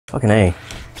Fucking A.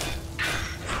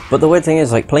 But the weird thing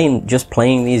is, like, just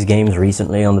playing these games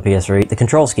recently on the PS3, the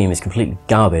control scheme is completely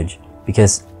garbage,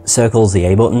 because circle's the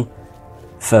A button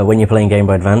for when you're playing Game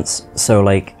Boy Advance, so,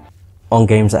 like, on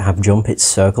games that have jump, it's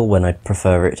circle, when I'd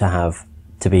prefer it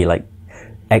to be, like,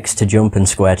 X to jump and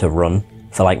square to run,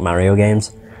 for, like, Mario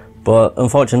games. But,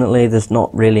 unfortunately, there's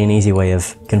not really an easy way of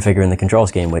configuring the control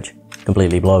scheme, which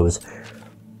completely blows.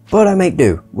 But I make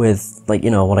do with, like,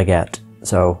 you know, what I get,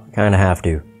 so, kinda have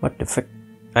to. What the fuck?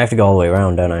 I have to go all the way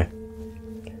around, don't I?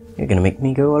 You're gonna make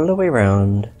me go all the way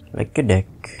around, like a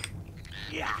dick.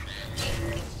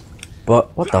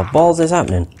 But what the balls is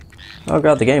happening? Oh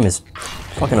god, the game is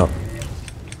fucking up.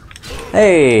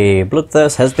 Hey,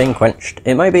 bloodthirst has been quenched.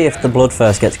 It might be if the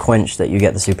bloodthirst gets quenched that you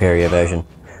get the superior version.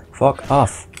 Fuck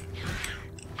off.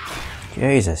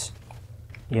 Jesus.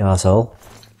 You arsehole.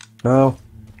 No.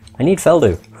 I need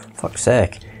Feldu. Fuck's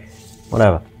sake.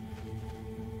 Whatever.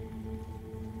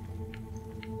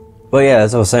 But yeah,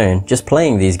 as I was saying, just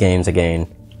playing these games again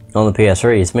on the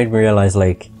PS3 has made me realise,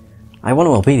 like, I want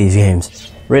to LP these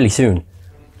games really soon.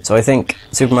 So I think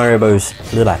Super Mario Bros.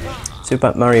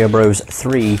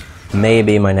 3 may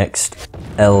be my next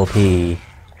LP,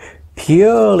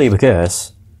 purely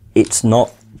because it's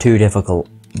not too difficult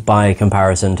by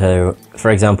comparison to,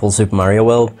 for example, Super Mario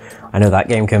World. I know that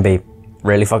game can be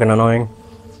really fucking annoying.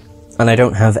 And I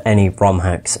don't have any ROM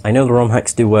hacks. I know the ROM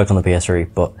hacks do work on the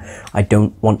PS3, but I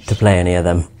don't want to play any of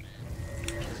them.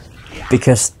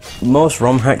 Because most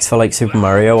ROM hacks for like Super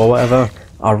Mario or whatever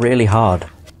are really hard.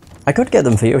 I could get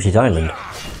them for Yoshi's Island.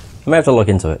 I may have to look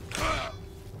into it.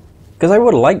 Because I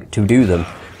would like to do them,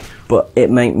 but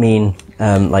it might mean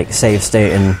like save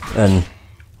state and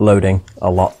loading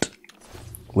a lot.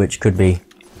 Which could be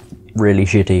really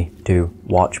shitty to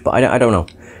watch, but I don't know.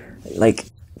 Like,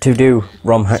 to do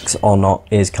ROM hacks or not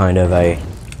is kind of a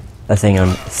thing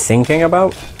I'm thinking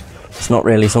about. It's not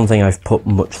really something I've put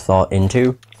much thought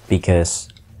into, because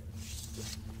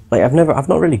like I've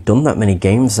not really done that many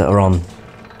games that are on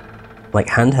like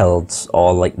handhelds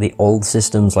or like the old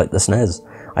systems like the SNES.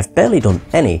 I've barely done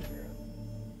any.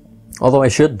 Although I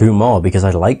should do more because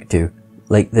I'd like to.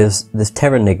 Like there's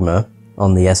Terranigma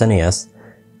on the SNES.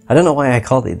 I don't know why I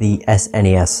called it the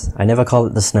SNES. I never called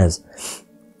it the SNES.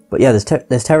 But yeah, there's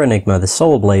Terranigma, there's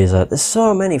Soul Blazer, there's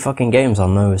so many fucking games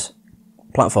on those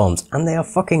platforms, and they are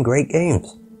fucking great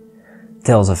games.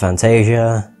 Tales of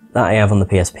Fantasia, that I have on the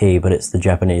PSP, but it's the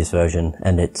Japanese version,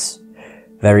 and it's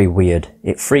very weird.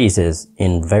 It freezes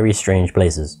in very strange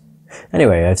places.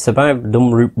 Anyway, I've survived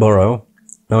Dumroot Burrow.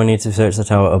 Now I need to search the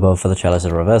tower above for the Chalice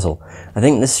of Reversal. I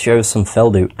think this shows some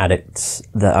Feldu addicts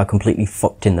that are completely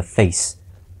fucked in the face.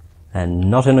 And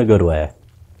not in a good way.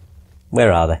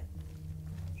 Where are they?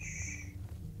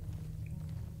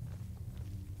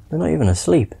 They're not even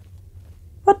asleep.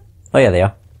 What? Oh yeah, they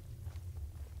are.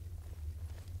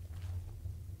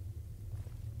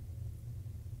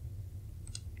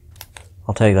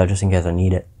 I'll take that just in case I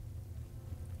need it.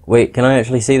 Wait, can I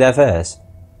actually see their face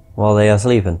while they are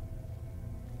sleeping?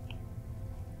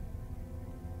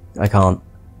 I can't.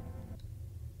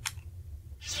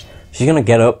 She's gonna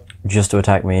get up just to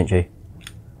attack me, ain't she?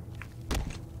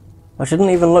 I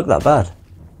shouldn't even look that bad.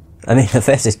 I mean, her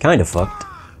face is kind of fucked.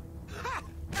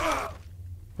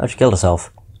 Oh, she killed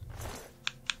herself.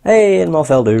 Hey, and more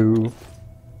Feldu.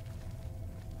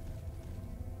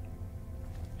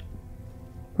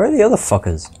 Where are the other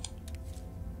fuckers?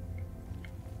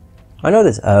 I know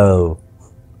this. Oh.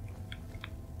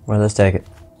 Well, let's take it.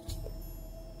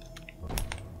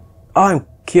 Oh, I'm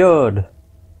cured.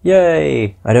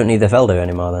 Yay. I don't need the Feldu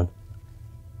anymore then.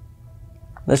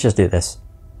 Let's just do this.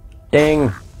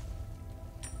 Ding.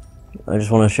 I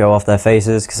just want to show off their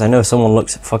faces because I know someone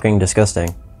looks fucking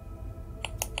disgusting.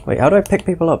 Wait, how do I pick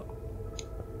people up?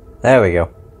 There we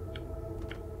go.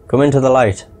 Come into the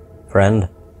light, friend.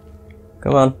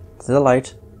 Come on, to the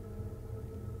light.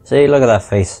 See, look at that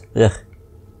face. Ugh.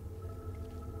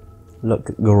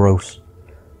 Look gross.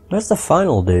 Where's the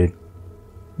final dude?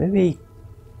 Maybe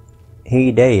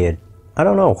he died. I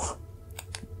don't know.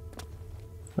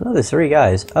 I know there's 3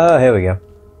 guys. Oh, here we go.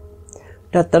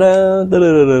 Da -da -da, da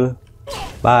 -da -da -da.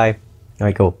 Bye.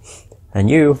 Alright, cool. And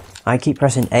you, I keep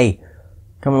pressing A.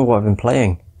 Can't remember what I've been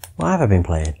playing. What have I been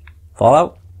playing?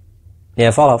 Fallout?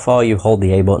 Yeah, Fallout 4, you hold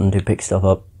the A button to pick stuff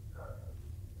up.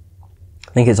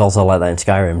 I think it's also like that in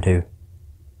Skyrim too.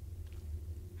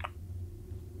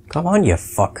 Come on, you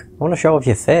fuck. I want to show off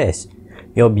your face.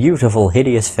 Your beautiful,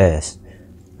 hideous face.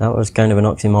 That was kind of an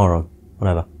oxymoron.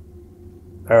 Whatever.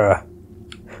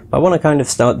 I want to kind of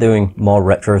start doing more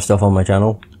retro stuff on my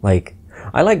channel. Like,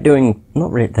 I like doing,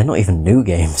 they're not even new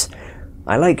games.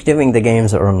 I like doing the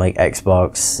games that are on like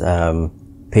Xbox,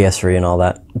 PS3 and all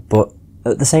that, but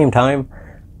at the same time,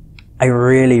 I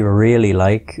really, really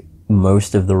like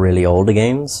most of the really older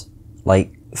games.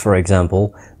 Like, for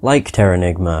example, like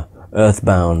Terranigma,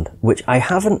 Earthbound, which I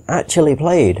haven't actually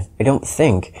played, I don't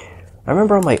think. I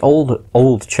remember on my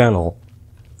old channel,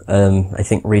 I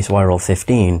think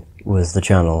ReeseWiral15 was the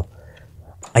channel,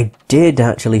 I did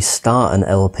actually start an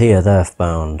LP of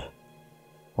Earthbound,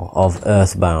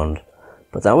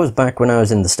 but that was back when I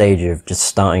was in the stage of just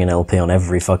starting an LP on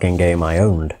every fucking game I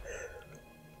owned.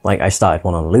 Like, I started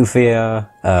one on Lufia,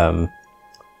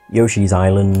 Yoshi's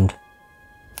Island,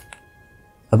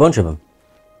 a bunch of them.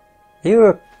 Are you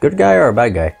a good guy or a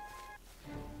bad guy?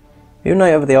 Are you a Knight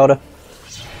of the Order?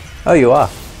 Oh, you are.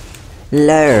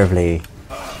 Lovely.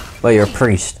 Well, you're a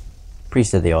priest.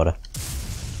 Priest of the Order.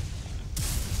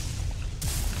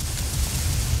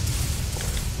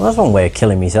 Well, that's one way of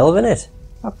killing myself, isn't it?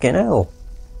 Fucking hell.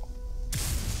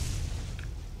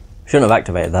 Shouldn't have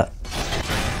activated that.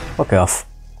 Fuck off.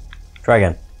 Try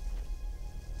again.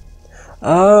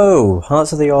 Oh,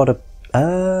 Hearts of the Order.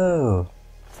 Oh.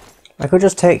 I could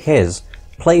just take his,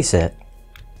 place it.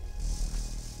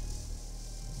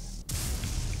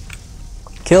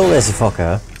 Kill this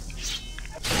fucker.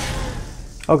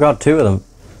 Oh god, 2 of them.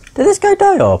 Did this guy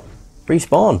die or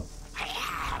respawn?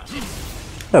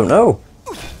 Don't know.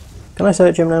 Can I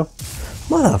search him now?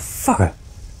 Motherfucker.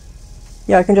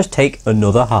 Yeah, I can just take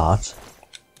another heart.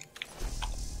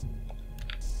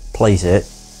 Place it.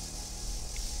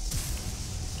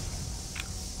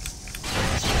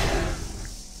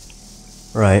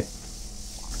 Right.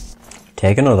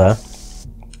 Take another.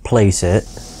 Place it.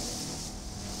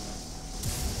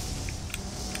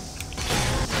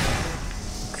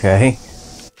 Okay.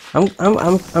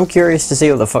 I'm curious to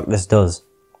see what the fuck this does.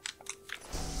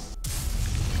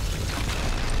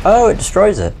 Oh, it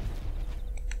destroys it.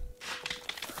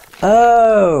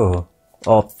 Oh.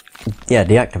 Oh, yeah,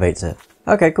 deactivates it.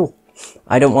 Okay, cool.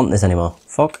 I don't want this anymore.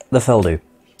 Fuck the Feldu.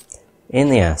 In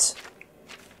the ass.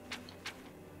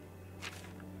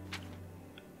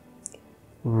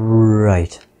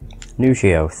 Right. New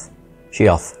Sheoth.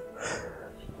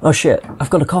 Oh shit, I've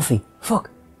got a coffee.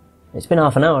 Fuck. It's been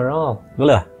half an hour all.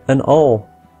 Blah. And all.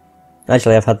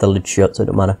 Actually, I've had the lid shut, so it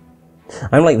don't matter.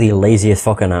 I'm like the laziest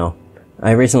fucker now.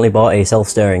 I recently bought a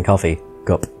self-stirring coffee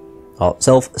cup. Or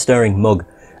self-stirring mug.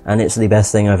 And it's the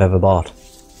best thing I've ever bought.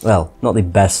 Well, not the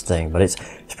best thing, but it's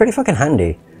pretty fucking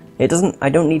handy. I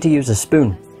don't need to use a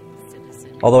spoon.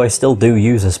 Although I still do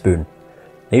use a spoon.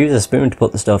 I use a spoon to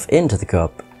put the stuff into the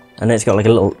cup. And it's got like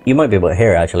a little, you might be able to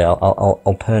hear it actually,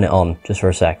 I'll turn it on just for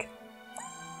a sec.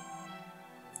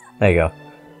 There you go.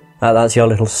 That's your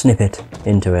little snippet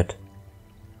into it.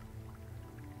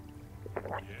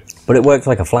 But it works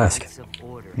like a flask.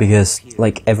 Because,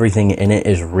 like, everything in it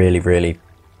is really...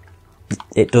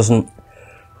 It doesn't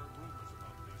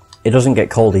get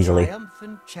cold easily.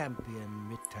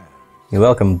 You're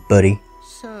welcome, buddy.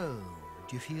 So,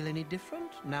 do you feel any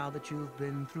different now that you've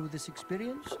been through this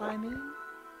experience, I mean?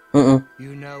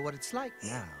 You know what it's like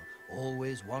now.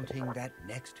 Always wanting that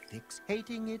next fix,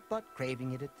 hating it but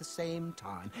craving it at the same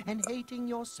time, and hating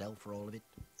yourself for all of it.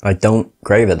 I don't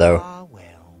crave it though. Ah,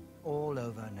 well, all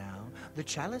over now. The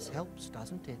chalice helps,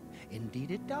 doesn't it?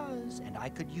 Indeed it does, and I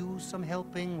could use some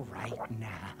helping right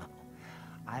now.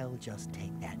 I'll just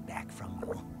take that back from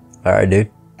you. Alright, dude.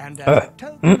 And as a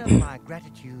token of my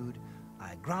gratitude,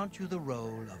 I grant you the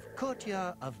role of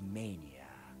Courtier of Mania,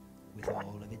 with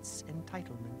all of its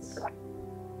entitlements.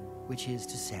 Which is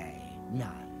to say,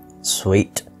 none.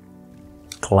 Sweet.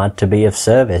 Glad to be of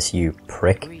service, you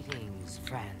prick. Greetings,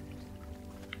 friend.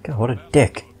 God, what a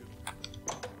dick.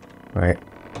 Right.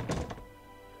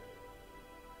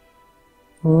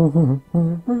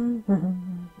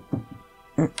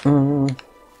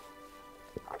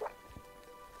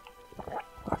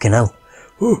 Fucking hell.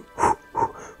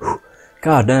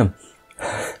 God damn.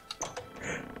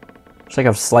 It's like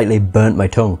I've slightly burnt my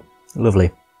tongue.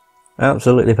 Lovely.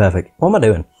 Absolutely perfect. What am I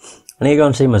doing? I need to go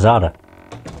and see Mazada.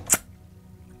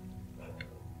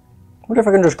 I wonder if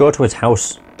I can just go to his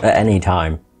house at any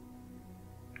time.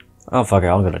 Oh fuck it,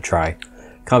 I'm gonna try.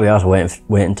 Can't be asked to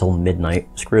wait until midnight.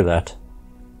 Screw that.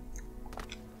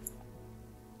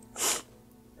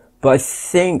 But I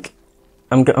think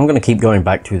I'm gonna keep going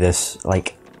back to this,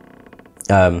 like,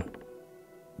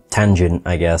 tangent,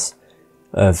 I guess,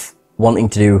 of wanting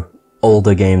to do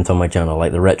older games on my channel,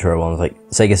 like the retro ones, like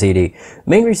Sega CD.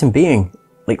 Main reason being,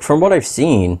 like, from what I've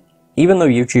seen, even though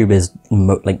YouTube is,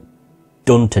 like,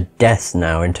 done to death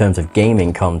now in terms of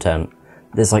gaming content,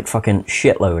 there's, like, fucking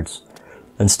shitloads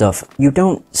and stuff. You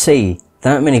don't see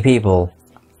that many people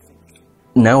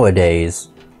nowadays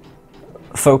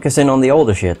focusing on the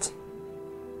older shit.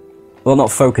 well,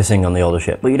 not focusing on the older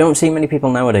shit, but you don't see many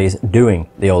people nowadays doing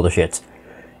the older shit.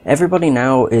 Everybody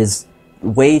now is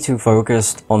way too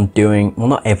focused on doing, well,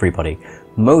 not everybody,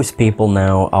 most people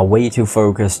now are way too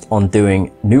focused on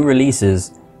doing new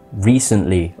releases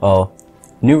recently, or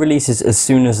new releases as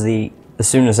soon as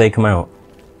they come out,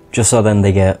 just so then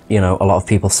they get, you know, a lot of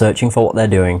people searching for what they're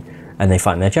doing and they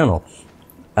find their channel.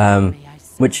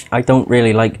 Which I don't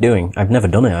really like doing. I've never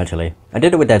done it, actually. I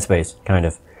did it with Dead Space, kind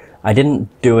of. I didn't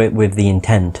do it with the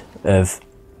intent of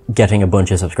getting a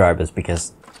bunch of subscribers,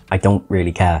 because I don't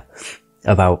really care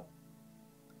about,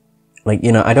 like,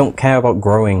 you know, I don't care about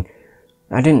growing.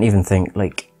 I didn't even think,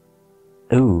 like,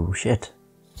 ooh, shit.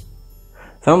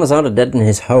 Found Mazada dead in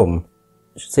his home.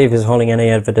 Should see if he's holding any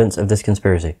evidence of this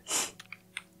conspiracy.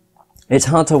 It's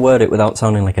hard to word it without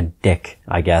sounding like a dick,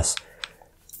 I guess.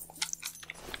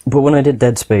 But when I did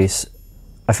Dead Space,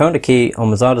 I found a key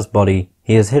on Mazada's body.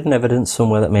 He has hidden evidence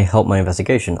somewhere that may help my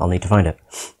investigation. I'll need to find it.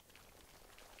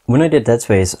 When I did Dead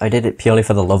Space, I did it purely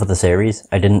for the love of the series.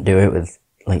 I didn't do it with,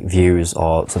 like, views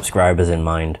or subscribers in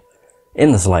mind,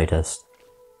 in the slightest.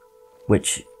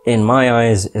 Which, in my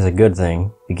eyes, is a good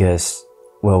thing, because,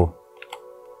 well,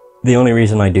 the only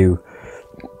reason I do,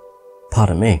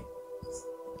 pardon me,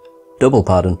 double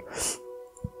pardon,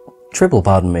 triple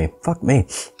pardon me, fuck me.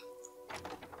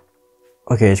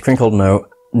 Okay, it's crinkled note.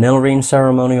 Nelrine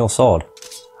ceremonial sword.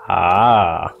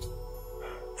 Ah.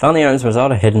 Found the items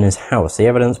Mazada hid in his house. The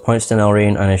evidence points to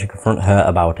Nelrine and I should confront her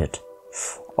about it.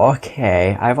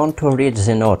 Okay, I want to read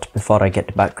the note before I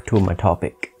get back to my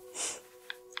topic.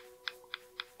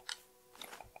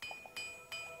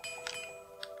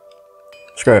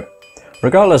 Screw it.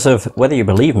 Regardless of whether you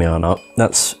believe me or not,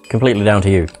 that's completely down to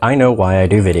you. I know why I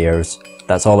do videos.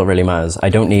 That's all that really matters. I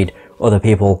don't need other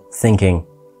people thinking,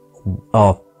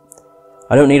 oh,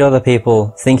 I don't need other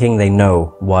people thinking they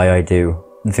know why I do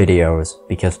videos,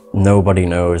 because nobody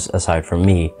knows aside from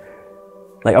me.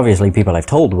 Like, obviously people I've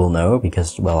told will know,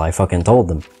 because, well, I fucking told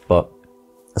them, but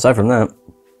aside from that,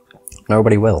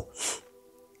 nobody will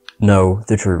know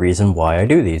the true reason why I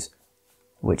do these,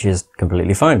 which is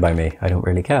completely fine by me. I don't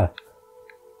really care.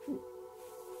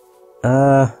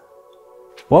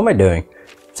 What am I doing?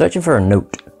 Searching for a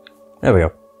note. There we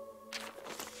go.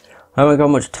 I haven't got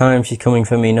much time, she's coming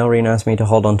for me. Nelrine asked me to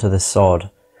hold on to this sword.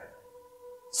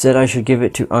 Said I should give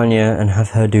it to Anya and have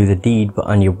her do the deed, but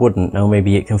Anya wouldn't. Now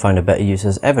maybe it can find a better use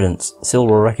as evidence. Syl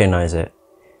will recognize it.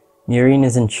 Noreen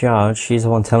is in charge, she's the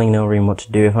one telling Nelrine what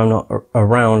to do. If I'm not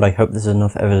around, I hope there's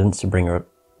enough evidence to bring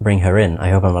her in. I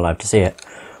hope I'm allowed to see it.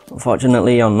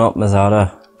 Unfortunately, you're not,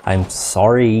 Mazada. I'm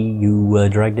sorry you were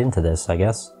dragged into this, I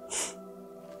guess.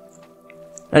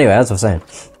 Anyway, as I was saying,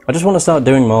 I just want to start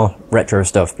doing more retro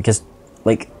stuff, because,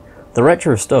 like, the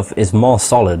retro stuff is more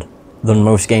solid than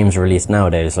most games released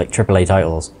nowadays, like AAA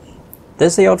titles.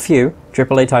 There's the odd few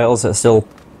AAA titles that are still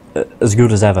as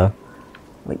good as ever.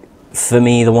 Like, for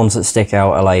me, the ones that stick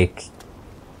out are, like,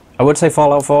 I would say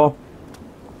Fallout 4.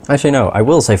 Actually, no, I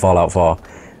will say Fallout 4.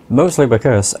 Mostly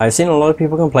because I've seen a lot of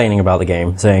people complaining about the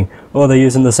game, saying, oh, they're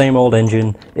using the same old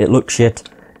engine, it looks shit.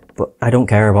 But I don't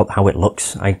care about how it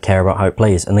looks, I care about how it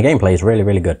plays, and the gameplay is really,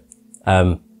 really good.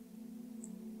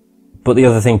 But the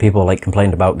other thing people, like,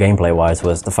 complained about gameplay-wise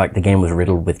was the fact the game was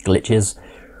riddled with glitches.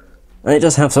 And it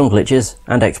does have some glitches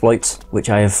and exploits, which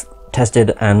I have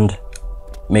tested and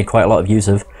made quite a lot of use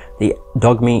of. The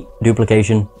dog meat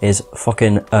duplication is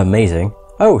fucking amazing.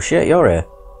 Oh shit, you're here.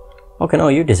 Okay, no,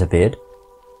 you disappeared.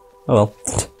 Oh well.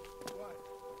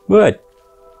 What?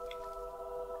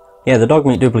 Yeah, the dog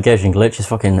meat duplication glitch is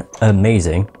fucking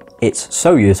amazing. It's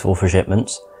so useful for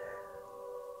shipments.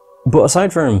 But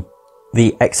aside from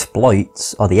the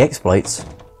exploits, I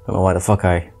don't know why the fuck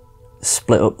I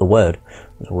split up the word.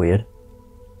 It's weird.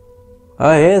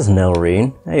 Oh, here's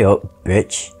Nelrine. Hey up,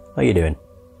 bitch. How you doing?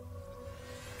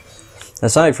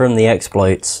 Aside from the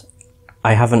exploits,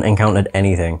 I haven't encountered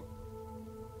anything.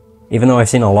 Even though I've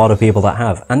seen a lot of people that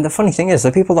have. And the funny thing is,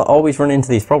 the people that always run into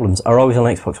these problems are always on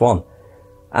Xbox One.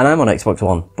 And I'm on Xbox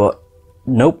One, but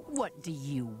nope. What do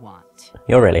you want?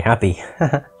 You're really happy.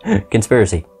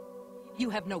 Conspiracy. You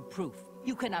have no proof.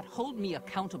 You cannot hold me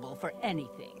accountable for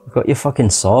anything. You've got your fucking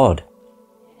sword.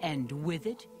 And with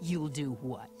it, you'll do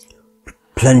what?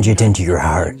 Plunge it into your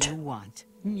heart. You want.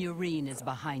 Noreen is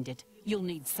behind it. You'll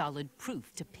need solid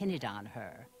proof to pin it on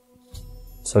her.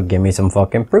 So give me some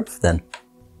fucking proof then.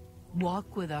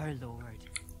 Walk with our Lord.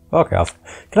 Fuck off.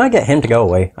 Can I get him to go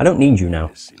away? I don't need you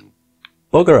now.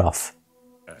 Bugger off.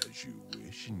 As you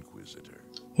wish, Inquisitor.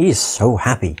 He is so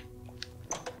happy.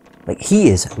 Like, he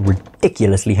is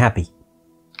ridiculously happy.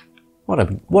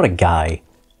 What a guy.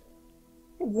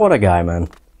 What a guy, man.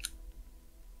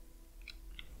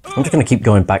 I'm just going to keep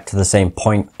going back to the same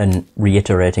point and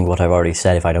reiterating what I've already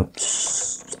said if I don't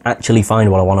actually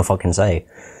find what I want to fucking say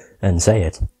and say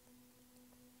it.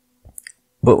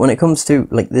 But when it comes to,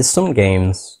 like, there's some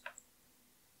games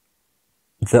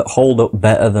that hold up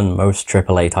better than most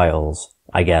AAA titles,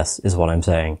 I guess, is what I'm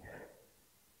saying.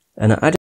 And I